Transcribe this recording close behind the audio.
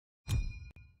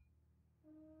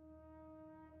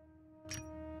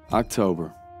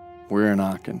October. We're in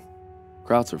Aachen.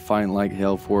 Krauts are fighting like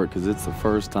hell for it because it's the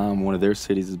first time one of their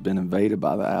cities has been invaded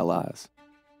by the Allies.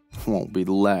 Won't be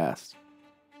the last.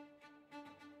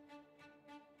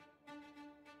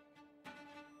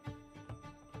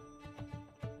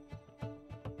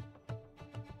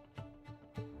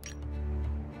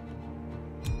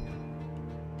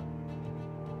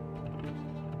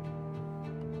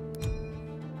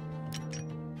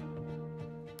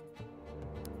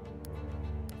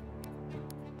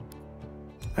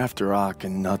 After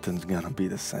Aachen, nothing's gonna be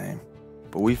the same.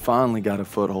 But we finally got a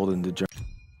foothold into Germany.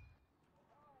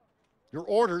 Your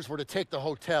orders were to take the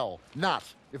hotel, not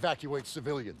evacuate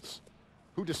civilians.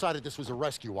 Who decided this was a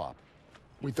rescue op?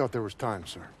 We thought there was time,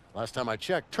 sir. Last time I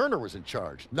checked, Turner was in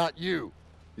charge, not you.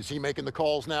 Is he making the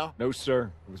calls now? No,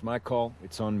 sir. It was my call.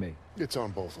 It's on me. It's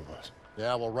on both of us.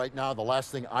 Yeah, well, right now, the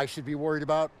last thing I should be worried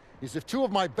about is if two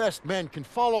of my best men can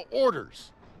follow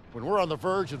orders when we're on the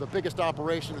verge of the biggest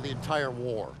operation of the entire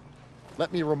war.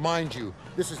 Let me remind you,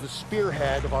 this is the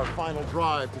spearhead of our final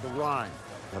drive to the Rhine.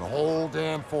 Got a whole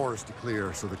damn forest to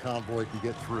clear so the convoy can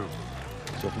get through.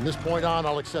 So from this point on,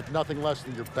 I'll accept nothing less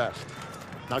than your best.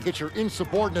 Now get your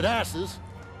insubordinate asses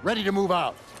ready to move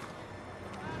out.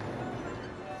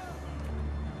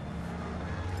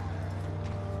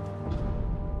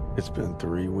 It's been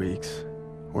 3 weeks.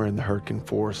 We're in the Hürtgen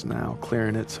Forest now,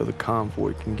 clearing it so the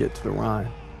convoy can get to the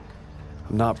Rhine.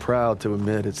 I'm not proud to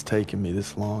admit it's taken me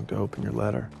this long to open your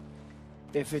letter.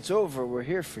 If it's over, we're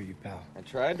here for you, pal. I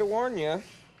tried to warn you.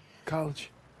 College.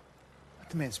 Let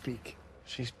the man speak.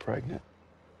 She's pregnant.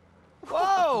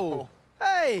 Whoa!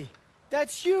 Hey,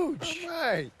 that's huge. All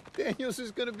right. Daniels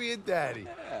is gonna be a daddy.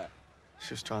 Yeah. She's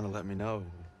just trying to let me know,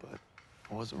 but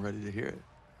I wasn't ready to hear it.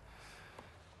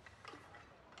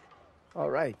 All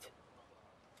right.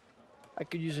 I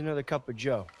could use another cup of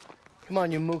Joe. Come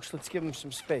on, you mooks, let's give him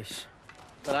some space.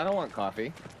 But I don't want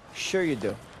coffee. Sure you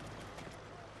do.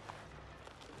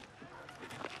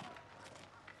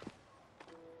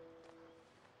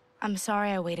 I'm sorry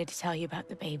I waited to tell you about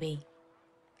the baby.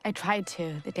 I tried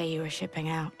to the day you were shipping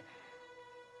out.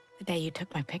 The day you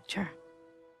took my picture.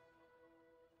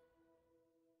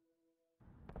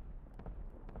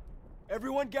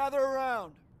 Everyone gather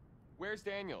around. Where's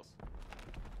Daniels?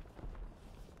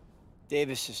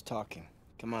 Davis is talking.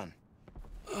 Come on.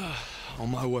 On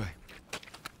my way.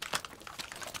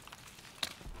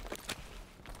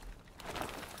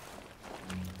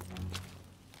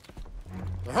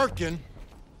 The Hürtgen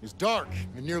is dark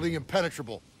and nearly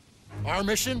impenetrable. Our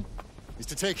mission is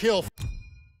to take Hill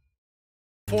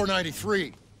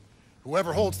 493.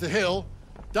 Whoever holds the hill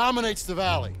dominates the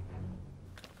valley.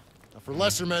 Now, for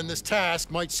lesser men, this task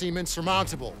might seem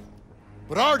insurmountable,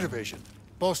 but our division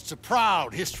boasts a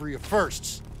proud history of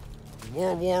firsts. In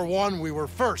World War I, we were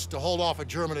first to hold off a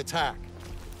German attack,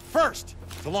 first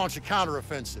to launch a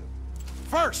counteroffensive,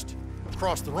 first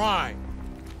across the Rhine.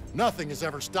 Nothing has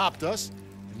ever stopped us,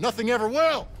 and nothing ever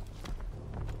will.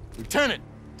 Lieutenant,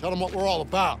 tell them what we're all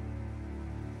about.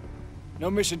 No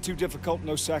mission too difficult,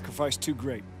 no sacrifice too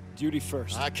great. Duty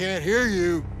first. I can't hear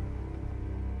you.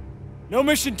 No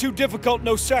mission too difficult,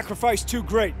 no sacrifice too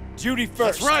great. Duty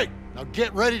first. That's right. Now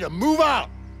get ready to move out.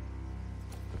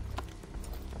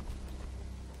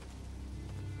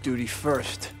 Duty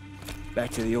first.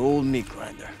 Back to the old meat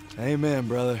grinder. Amen,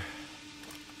 brother.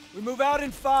 We move out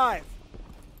in 5.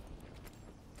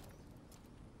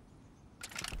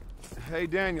 Hey,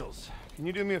 Daniels, can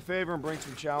you do me a favor and bring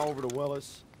some chow over to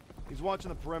Willis? He's watching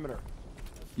the perimeter.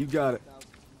 You got it.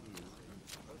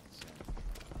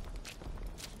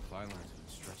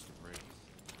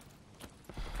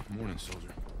 Morning, soldier.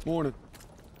 Morning.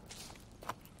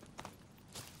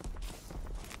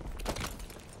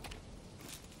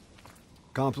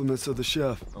 Compliments of the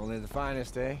chef. Only the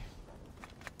finest, eh?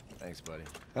 Thanks, buddy.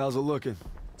 How's it looking?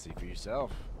 See for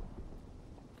yourself.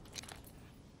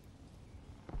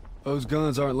 Those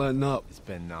guns aren't letting up. It's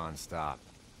been non-stop.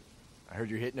 I heard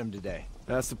you're hitting them today.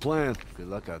 That's the plan. Good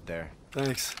luck out there.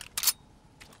 Thanks.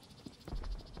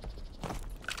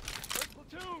 First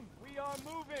platoon, we are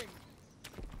moving.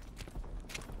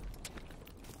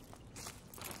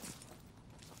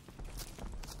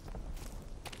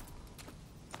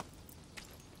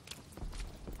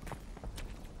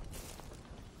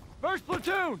 First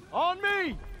platoon, on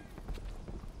me!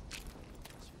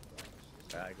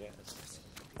 I guess.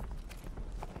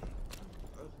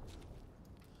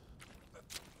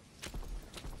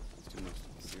 It's too much to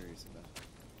be serious about.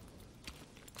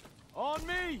 On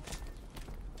me!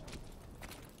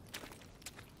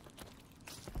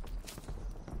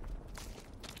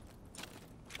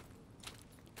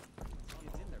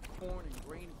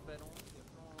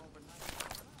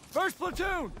 First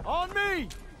platoon, on me!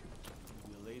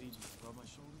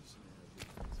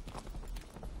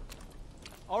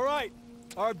 All right,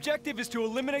 our objective is to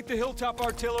eliminate the hilltop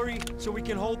artillery so we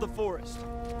can hold the forest.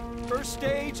 First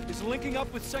stage is linking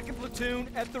up with second platoon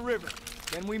at the river.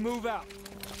 Then we move out.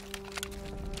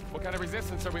 What kind of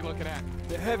resistance are we looking at?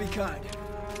 The heavy kind.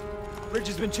 Bridge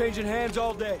has been changing hands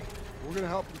all day. We're gonna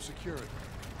help them secure it.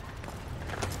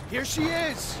 Here she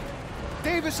is!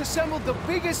 Davis assembled the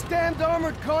biggest damned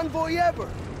armored convoy ever!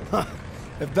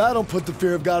 If that don't put the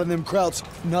fear of God in them krauts,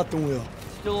 nothing will.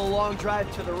 Still a long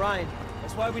drive to the Rhine.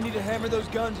 That's why we need to hammer those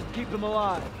guns and keep them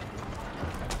alive.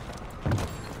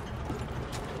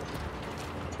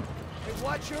 Hey,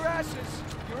 watch your asses!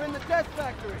 You're in the death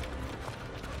factory!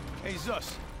 Hey,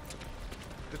 Zus.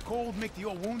 The cold make the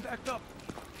old wound act up?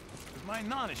 'Cause my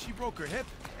Nana, she broke her hip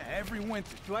every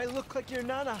winter. Do I look like your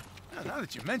Nana? Now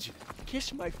that you mention it,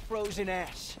 Kiss my frozen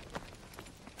ass.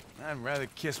 I'd rather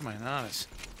kiss my Nanas.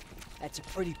 That's a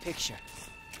pretty picture.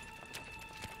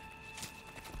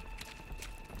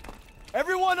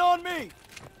 Everyone on me!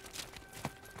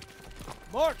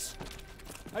 Marks,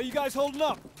 how you guys holding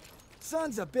up?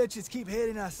 Sons of bitches keep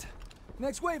hitting us.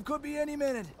 Next wave could be any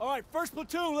minute. All right, first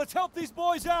platoon, let's help these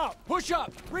boys out. Push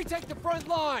up! Retake the front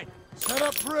line! Set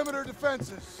up perimeter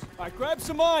defenses. All right, grab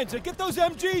some mines and get those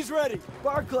MGs ready.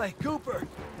 Barclay, Cooper,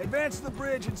 advance to the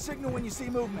bridge and signal when you see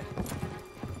movement.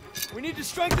 We need to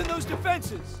strengthen those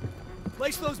defenses.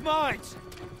 Place those mines.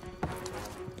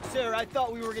 Sir, I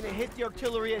thought we were gonna hit the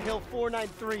artillery at Hill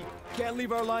 493. Can't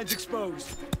leave our lines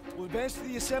exposed. We'll advance to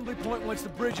the assembly point once the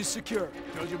bridge is secure.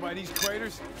 Judging by these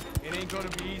craters, it ain't gonna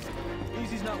be easy.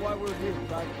 Easy's not why we're here,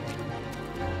 Private.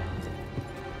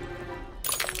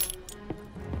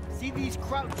 See these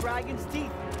Kraut dragons'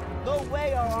 teeth? No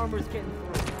way our armor's getting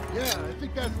through. Yeah, I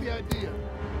think that's the idea.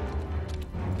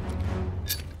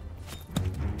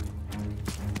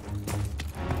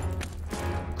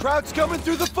 Kraut's coming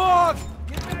through the fog!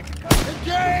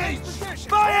 Engage!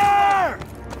 Fire!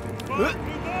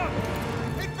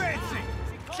 Advancing!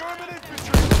 German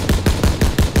infantry!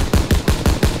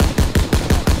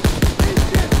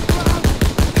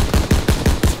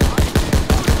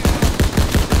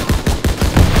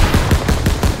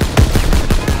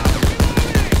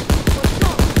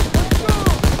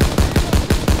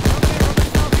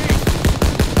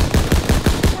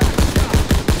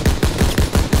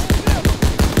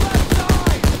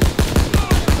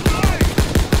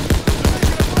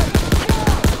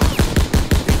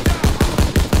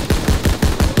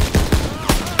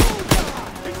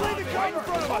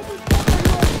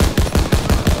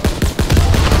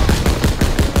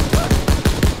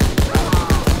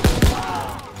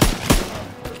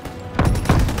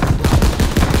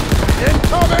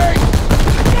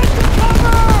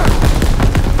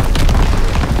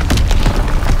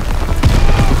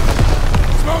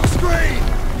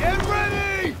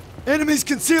 Enemies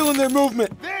concealing their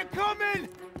movement. They're coming!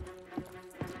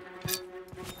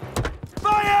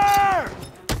 Fire!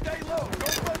 Stay low,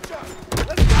 don't bunch up.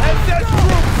 Let's go! SS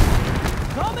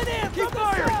troops! Coming in! Keep from the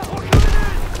firing! south! We're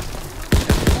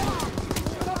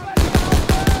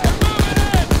coming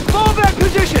in! Fall back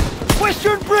position!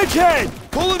 Western bridgehead!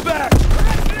 Pulling back.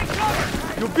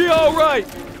 You'll be all right.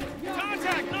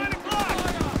 Contact, 9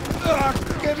 o'clock!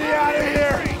 Get me out of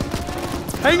here!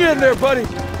 Hang in there, buddy.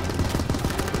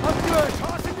 I'm good.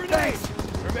 Tossing grenades.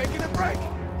 We're making a break.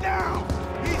 Down.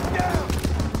 He's down.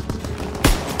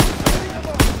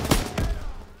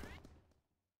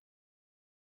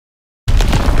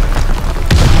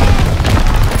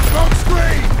 Smoke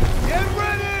screen! Get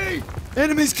ready.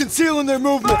 Enemies concealing their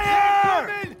movement. Fire!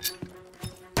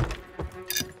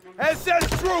 SS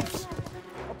troops.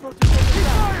 Approaching from the Keep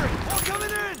south. firing. All coming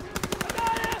in.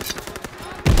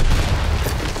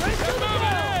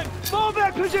 Fall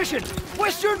back position!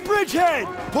 Western bridgehead!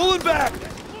 Pulling back.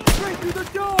 Straight through the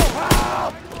door!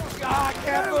 Help! God, I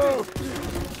can't move.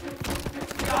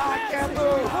 God, I can't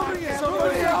move.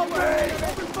 Somebody help me.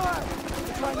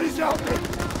 Please help me.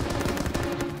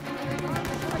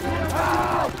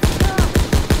 Help!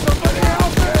 Somebody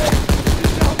help me.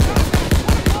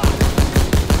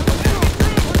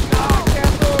 God, I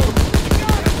can't move.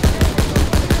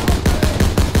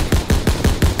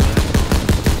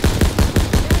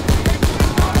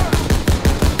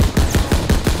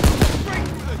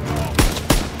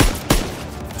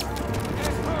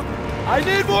 I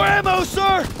need more ammo,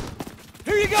 sir!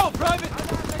 Here you go, Private!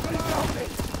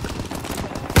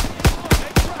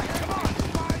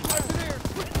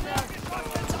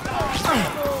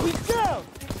 He's down!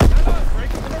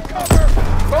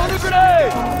 Throw the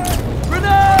grenade!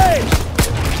 Grenade!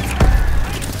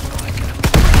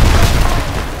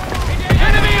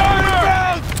 Enemy armor!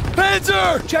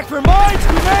 sir! Check for mines,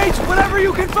 grenades, whatever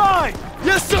you can find!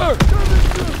 Yes, sir!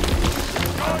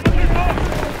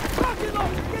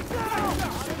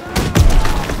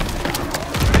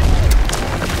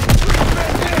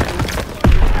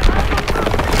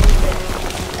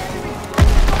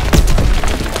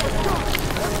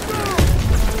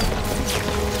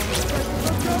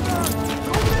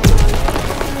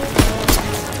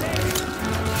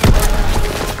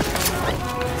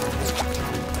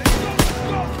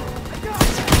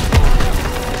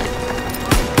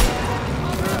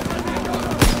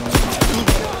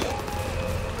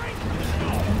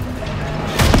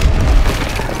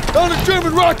 Found a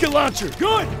German rocket launcher!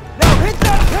 Good! Now hit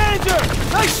that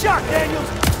Panzer! Nice shot, Daniels!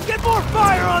 Get more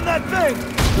fire on that thing!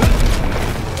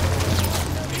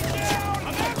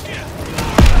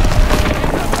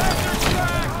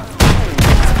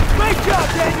 Great job,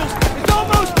 Daniels! It's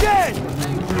almost dead!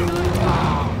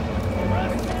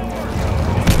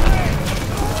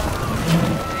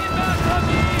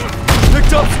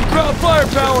 Picked up some ground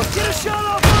firepower! Get a shot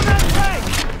off on that tank!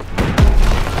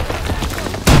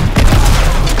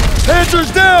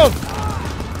 Panzer's down!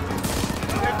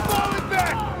 They're falling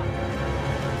back!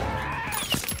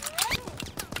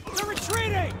 They're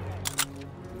retreating!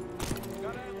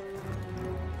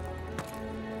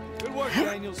 Good work,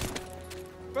 Daniels.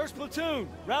 First platoon,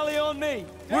 rally on me.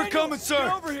 We're Daniels, coming, sir.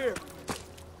 Get over here.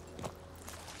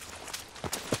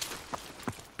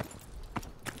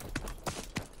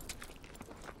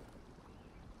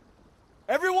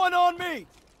 Everyone on me!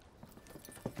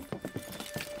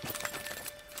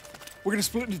 We're gonna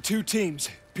split into 2 teams.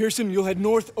 Pearson, you'll head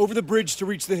north over the bridge to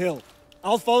reach the hill.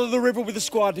 I'll follow the river with a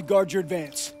squad to guard your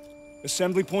advance.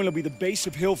 Assembly point will be the base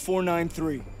of Hill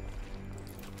 493.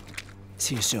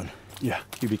 See you soon. Yeah,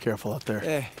 you be careful out there.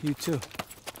 Hey, you too.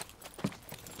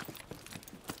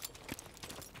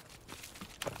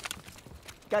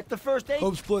 Got the first aid?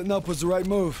 Hope splitting up was the right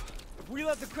move. If we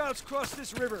let the Krauts cross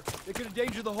this river, they could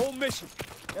endanger the whole mission.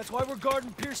 That's why we're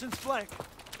guarding Pearson's flank.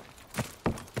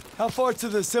 How far to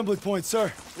the assembly point,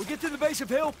 sir? We'll get to the base of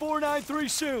Hill 493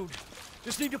 soon.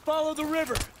 Just need to follow the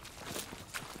river.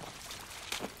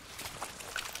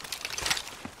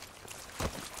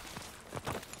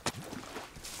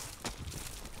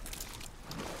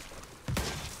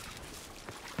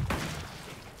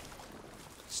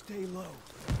 Stay low.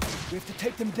 We have to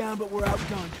take them down, but we're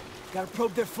outgunned. Gotta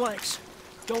probe their flanks.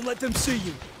 Don't let them see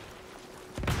you.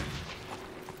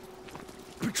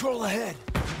 Patrol ahead.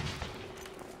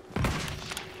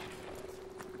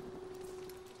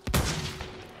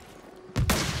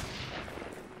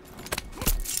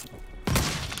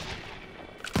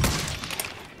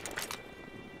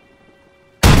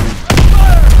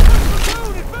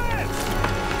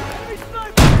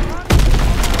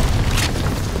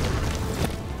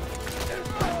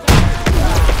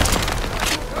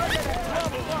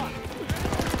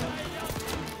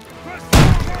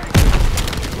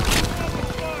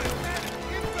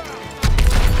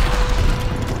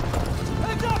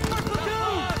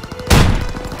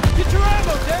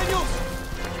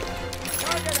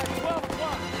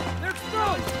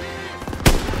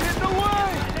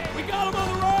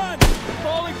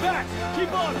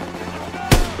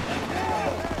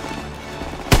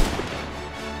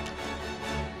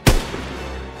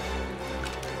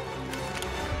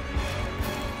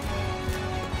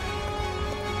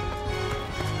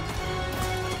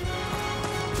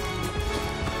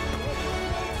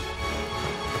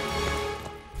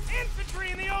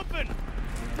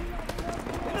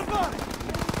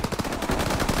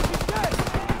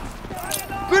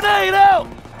 Grenade out!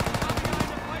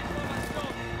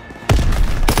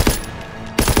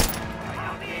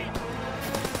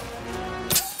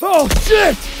 Oh,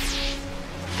 shit!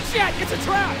 Shit, it's a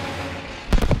trap!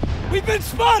 We've been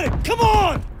spotted! Come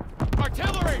on!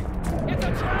 Artillery! It's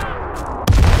a trap!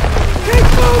 Keep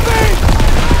moving!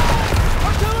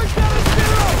 Artillery's down to 0!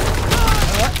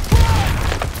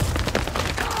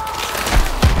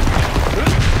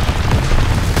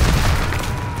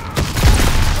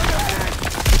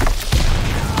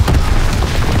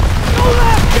 Go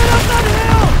left! Get up that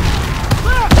hill!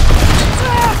 Left!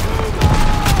 Left!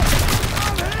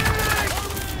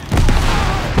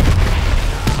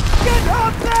 Get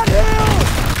up that hill!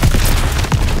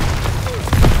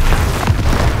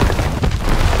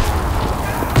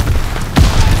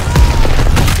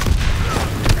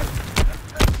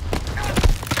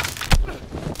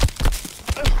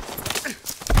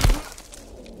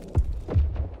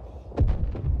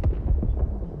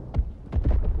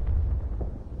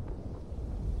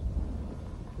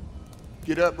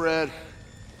 Get up, Brad.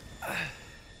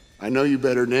 I know you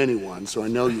better than anyone, so I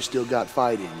know you still got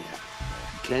fight in you.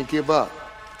 You can't give up.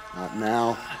 Not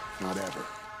now, not ever.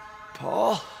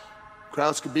 Paul?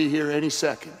 Krauts could be here any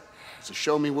second. So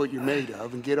show me what you're made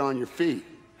of and get on your feet.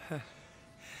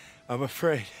 I'm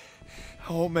afraid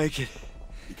I won't make it.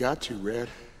 You got to, Red.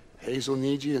 Hazel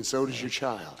needs you, and so does your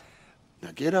child.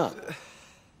 Now get up.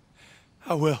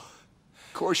 I will.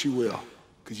 Of course you will,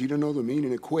 because you don't know the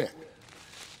meaning of quit.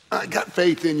 I got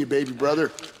faith in you, baby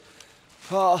brother.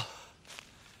 Paul.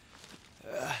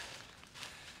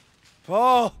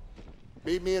 Paul!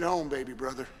 Meet me at home, baby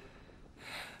brother.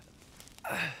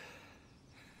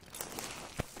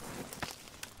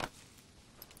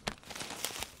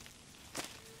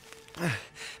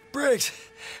 Briggs!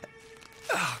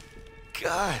 Oh,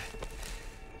 God.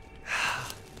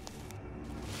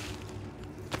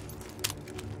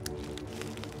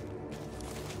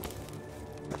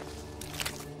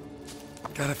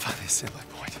 Gotta find the assembly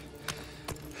point.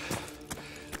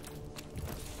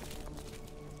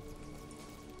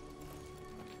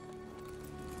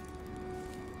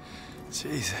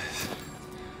 Jesus.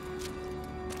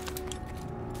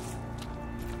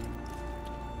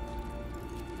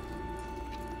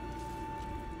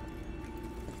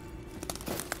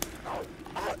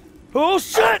 Oh,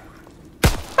 shit!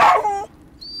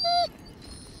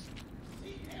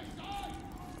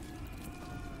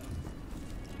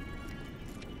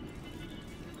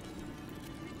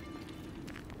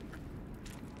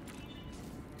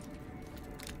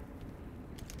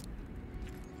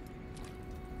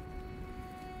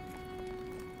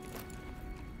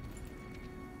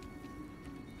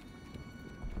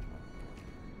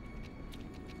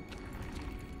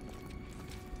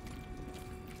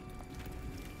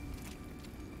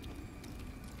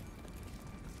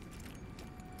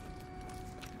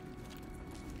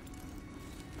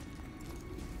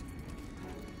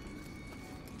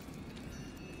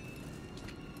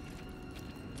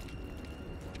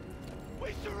 We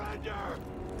surrender!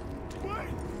 Wait!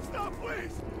 Stop,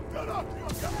 please! No, no!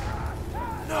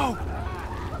 No!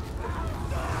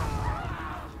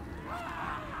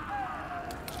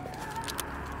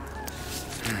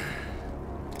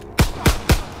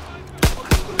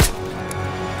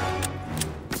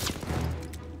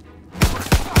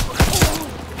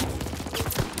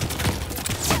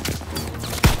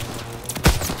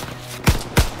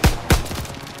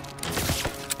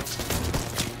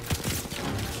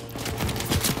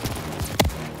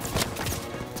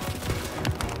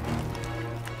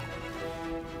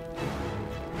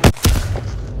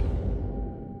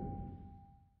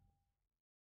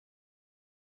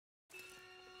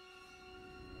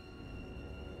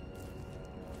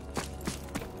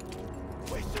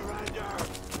 We surrender!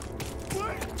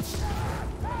 Wait!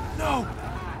 No!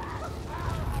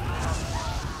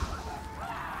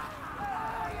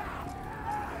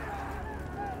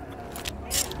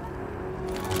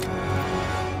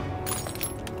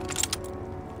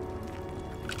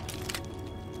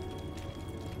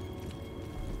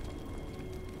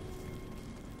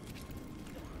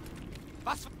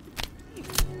 Was?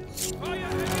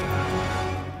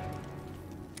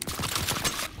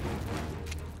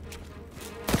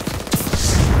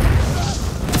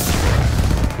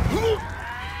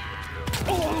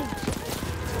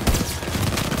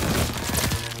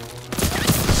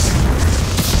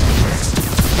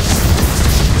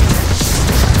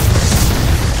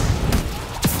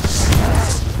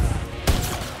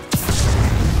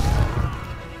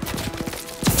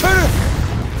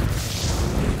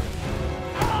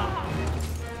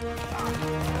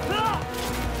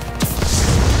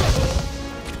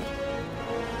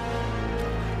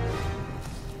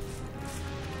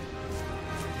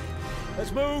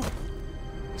 Let's move.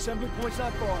 Assembly point's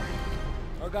not far.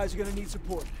 Our guys are gonna need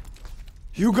support.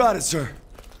 You got it, sir.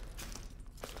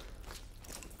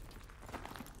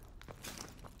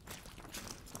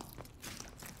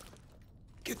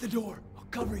 Get the door. I'll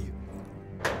cover you.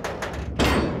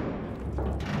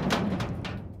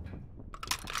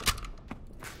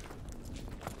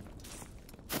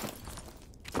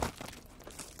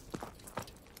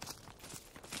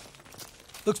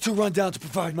 Looks too run down to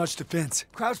provide much defense.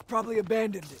 Krauts probably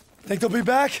abandoned it. Think they'll be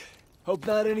back? Hope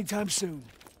not anytime soon.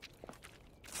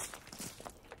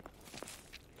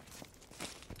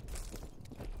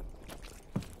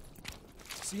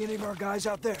 See any of our guys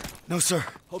out there? No, sir.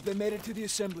 Hope they made it to the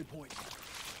assembly point.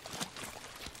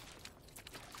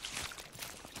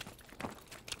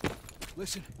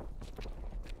 Listen.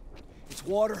 It's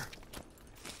water.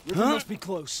 River must be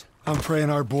close. I'm praying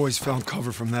our boys found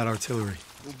cover from that artillery.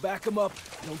 We'll back them up.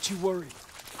 Don't you worry.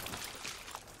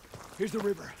 Here's the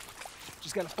river.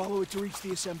 Just gotta follow it to reach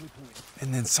the assembly point.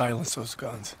 And then silence those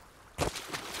guns.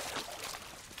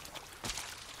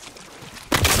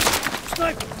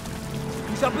 Sniper!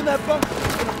 Use He's up in that bunker.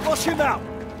 We're gonna flush him out.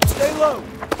 Stay low.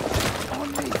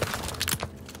 On me.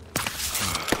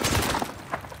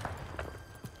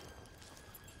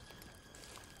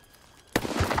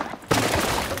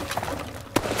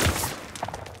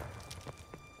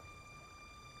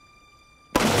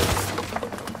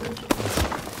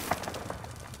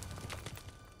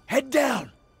 Head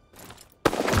down.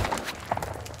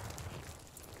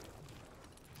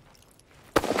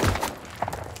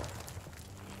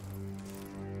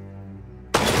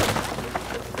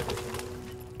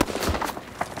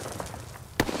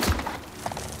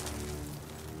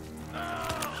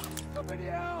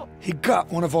 He got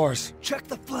one of ours. Check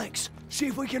the flanks. See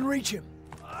if we can reach him.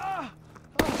 I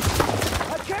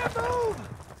can't move!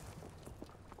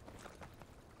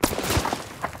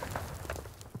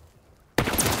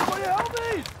 Somebody help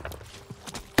me!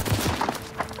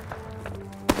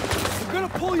 We're gonna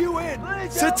pull you in.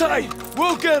 Sit tight.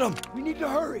 We'll get him. We need to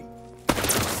hurry.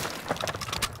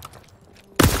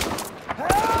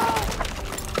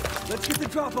 Help! Let's get the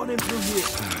drop on him through here.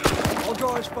 I'll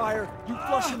draw his fire. You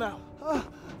flush him out.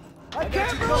 I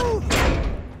can't move!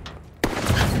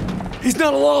 He's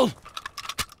not alone!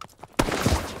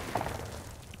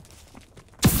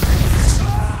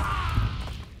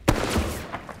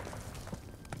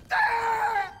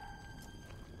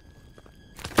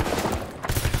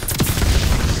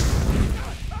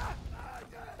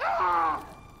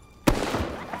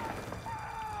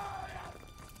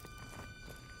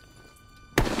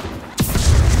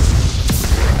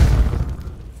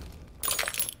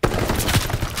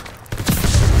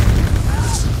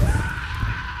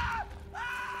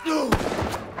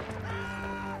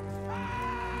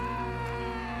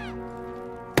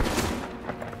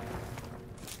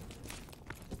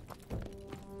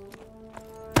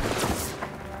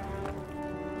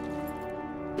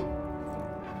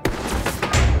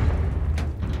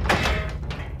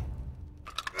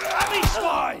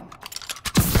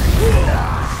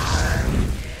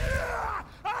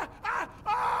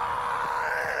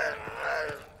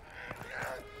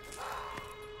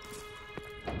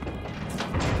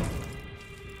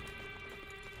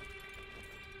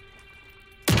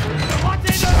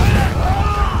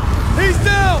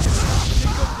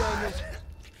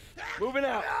 Moving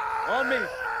out. On me.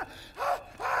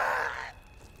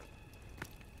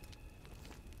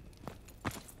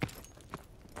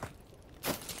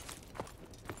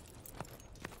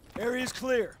 Area's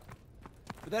clear.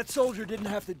 But that soldier didn't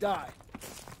have to die.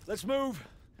 Let's move.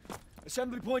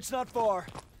 Assembly point's not far.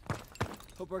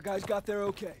 Hope our guys got there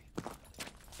okay.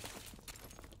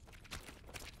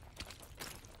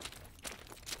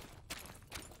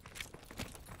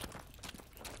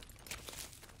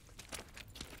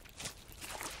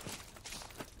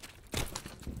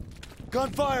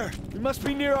 Gunfire! We must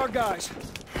be near our guys.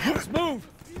 Let's move!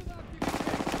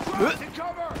 Take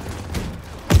cover!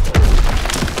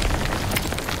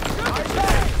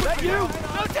 Is that you?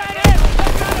 Lieutenant!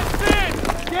 Lieutenant Finn!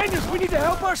 Daniels, we need to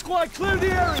help our squad clear the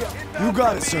area! You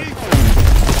got it, sir.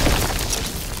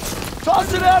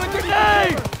 Toss it out a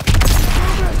grenade!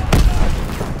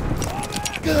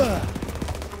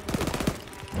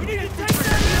 We need to take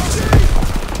that!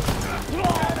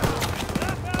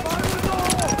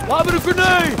 Lob it a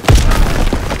grenade!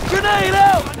 Grenade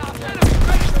out!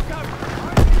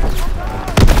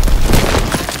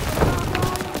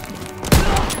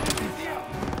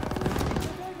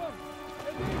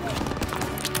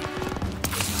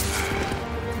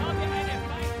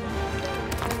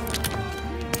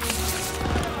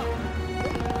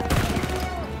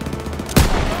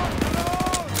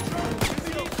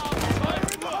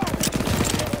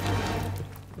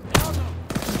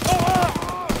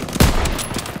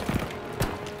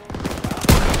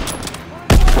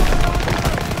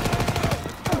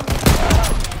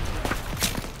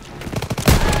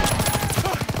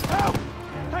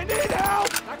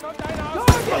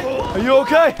 Are you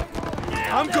okay?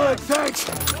 I'm good, thanks.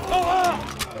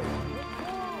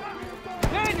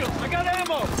 Daniel, I got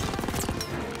ammo!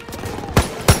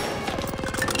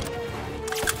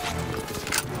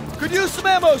 Could use some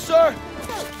ammo, sir!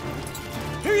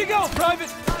 Here you go, Private!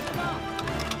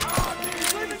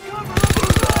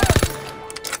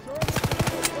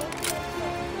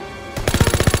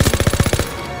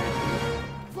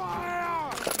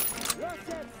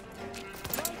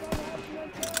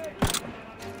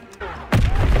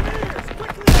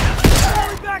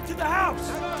 Back to the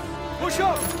house! Push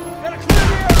up! Gotta clear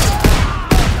the area!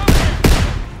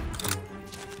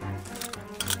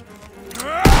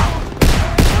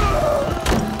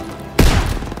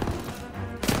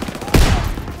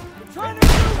 I'm trying to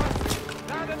move!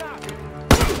 Not enough!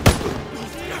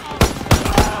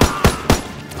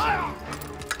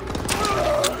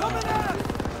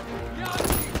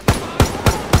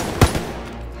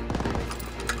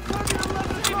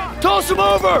 him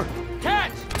over!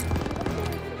 Catch!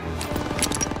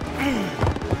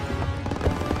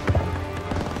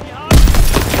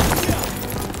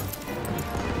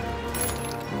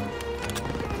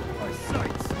 My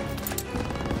sights.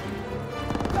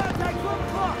 Contact 12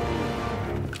 o'clock!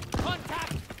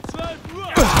 Contact! 12!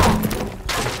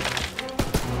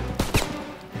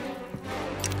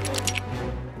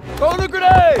 Throw the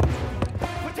grenade!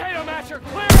 Potato masher,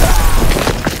 clear!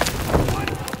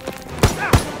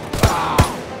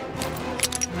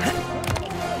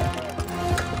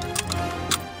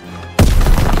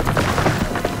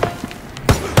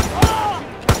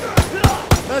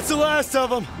 That's the last of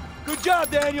them. Good job,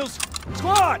 Daniels.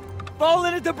 Squad, fall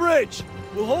in at the bridge.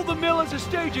 We'll hold the mill as a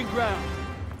staging ground.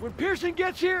 When Pearson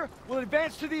gets here, we'll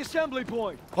advance to the assembly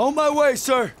point. On my way,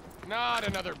 sir. Not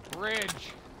another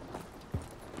bridge.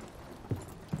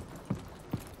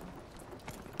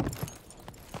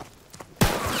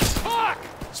 Fuck!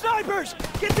 Snipers!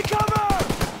 Get to cover!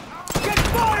 Get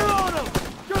fire on them!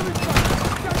 German fire!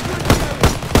 Got good together!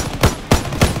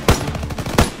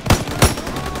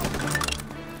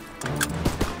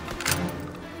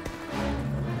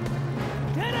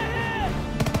 Get ahead!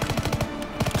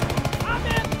 I'm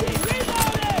empty!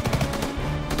 Reloading!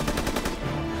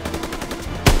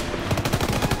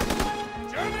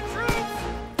 German troops!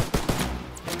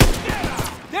 Get out!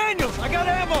 Daniels, I got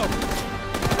ammo!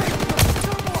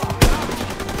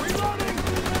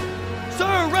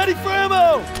 Sir, ready for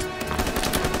ammo!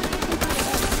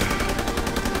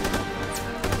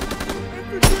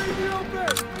 Infantry in the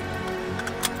open!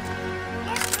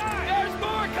 Left side! There's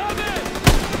more coming!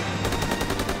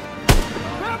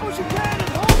 Grab what you can and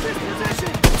hold this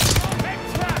position! Make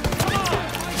track! Come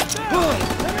on!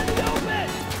 They're in the open!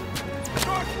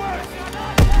 Northwest!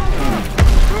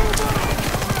 Move up!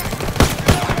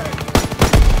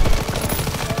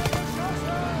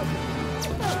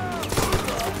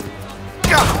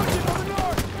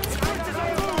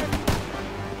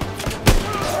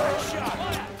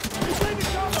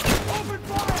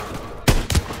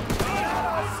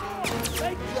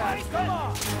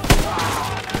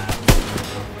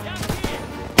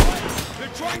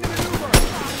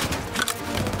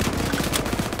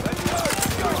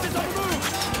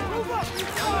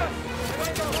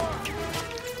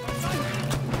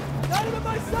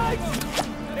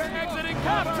 They're exiting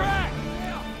top track!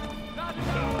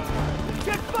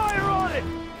 Get fire on it!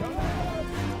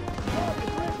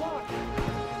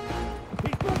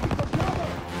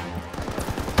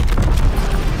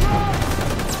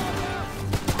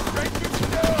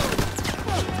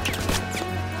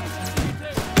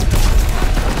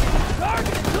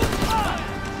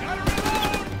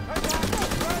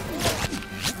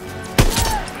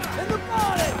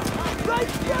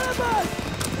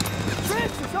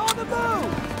 Francis, on the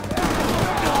move!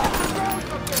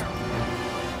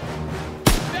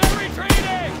 They're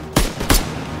retreating!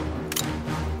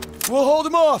 We'll hold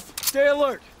him off. Stay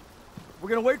alert. We're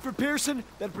gonna wait for Pearson,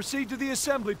 then proceed to the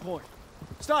assembly point.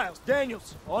 Stiles,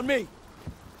 Daniels, on me.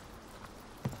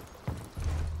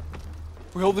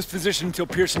 We hold this position until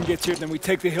Pearson gets here, then we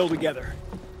take the hill together.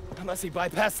 Unless he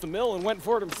bypassed the mill and went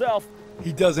for it himself.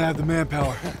 He doesn't have the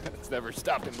manpower. It's never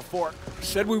stopped him before.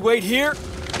 Said we wait here,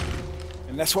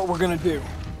 and that's what we're gonna do.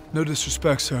 No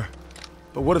disrespect, sir.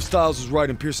 But what if Stiles was right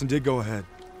and Pearson did go ahead?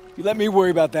 You let me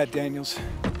worry about that, Daniels.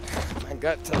 My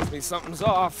gut tells me something's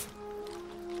off.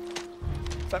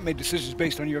 If I made decisions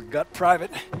based on your gut,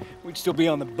 Private, we'd still be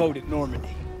on the boat at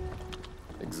Normandy.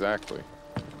 Exactly.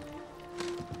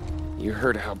 You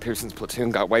heard how Pearson's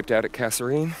platoon got wiped out at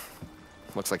Kasserine?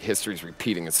 Looks like history's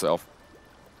repeating itself.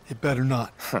 It better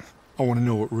not. I want to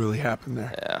know what really happened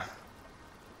there. Yeah.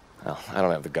 Well, I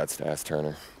don't have the guts to ask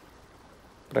Turner.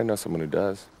 But I know someone who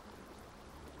does.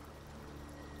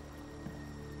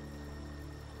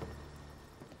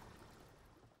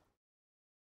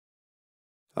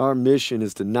 Our mission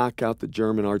is to knock out the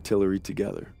German artillery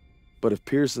together. But if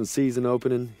Pearson sees an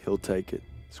opening, he'll take it.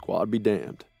 Squad be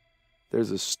damned.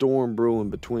 There's a storm brewing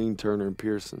between Turner and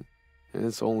Pearson, and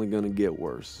it's only gonna get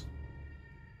worse.